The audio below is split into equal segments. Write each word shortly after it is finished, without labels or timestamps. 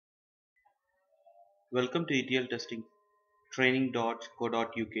Welcome to ETL Testing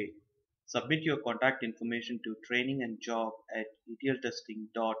training.co.uk. Submit your contact information to training and job at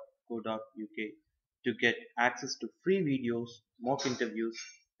ETLTesting.co.uk to get access to free videos, mock interviews,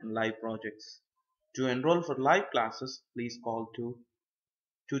 and live projects. To enroll for live classes, please call to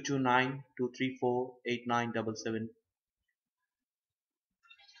 229-234-8977.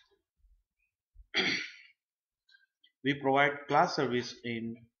 We provide class service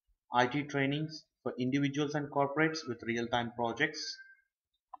in IT trainings for individuals and corporates with real-time projects,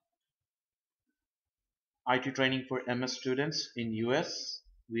 IT training for MS students in US.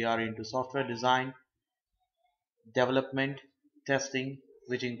 We are into software design, development, testing,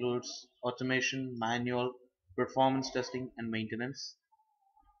 which includes automation, manual, performance testing, and maintenance.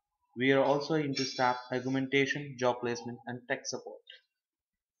 We are also into staff augmentation, job placement, and tech support.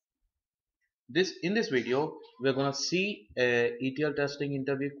 In this video, we're going to see a ETL testing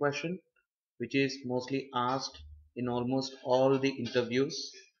interview question, which is mostly asked in almost all the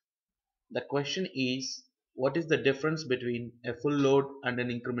interviews. The question is, what is the difference between a full load and an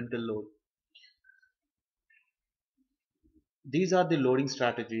incremental load? These are the loading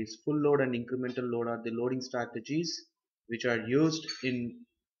strategies. Full load and incremental load are the loading strategies which are used in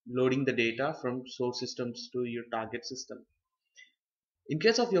loading the data from source systems to your target system. In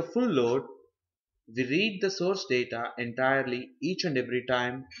case of your full load, we read the source data entirely each and every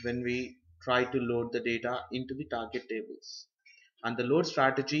time when we try to load the data into the target tables. And the load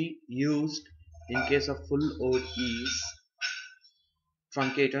strategy used in case of full load is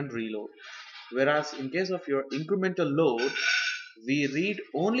truncate and reload. Whereas in case of your incremental load, we read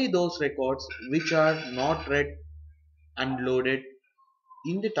only those records which are not read and loaded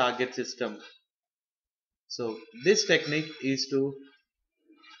in the target system. So this technique is to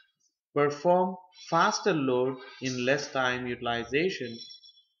perform faster load in less time utilization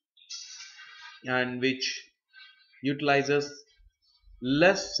and which utilizes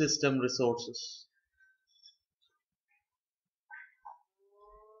less system resources.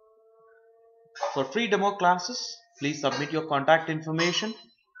 For free demo classes, please submit your contact information.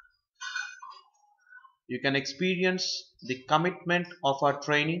 You can experience the commitment of our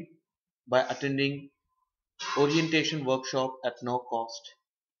training by attending orientation workshop at no cost.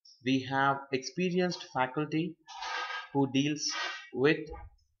 We have experienced faculty who deals with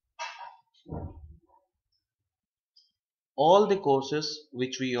all the courses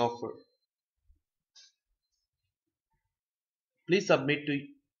which we offer. Please submit to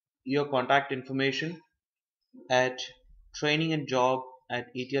your contact information at training and job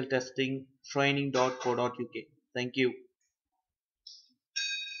at ETL Testing training.co.uk. Thank you.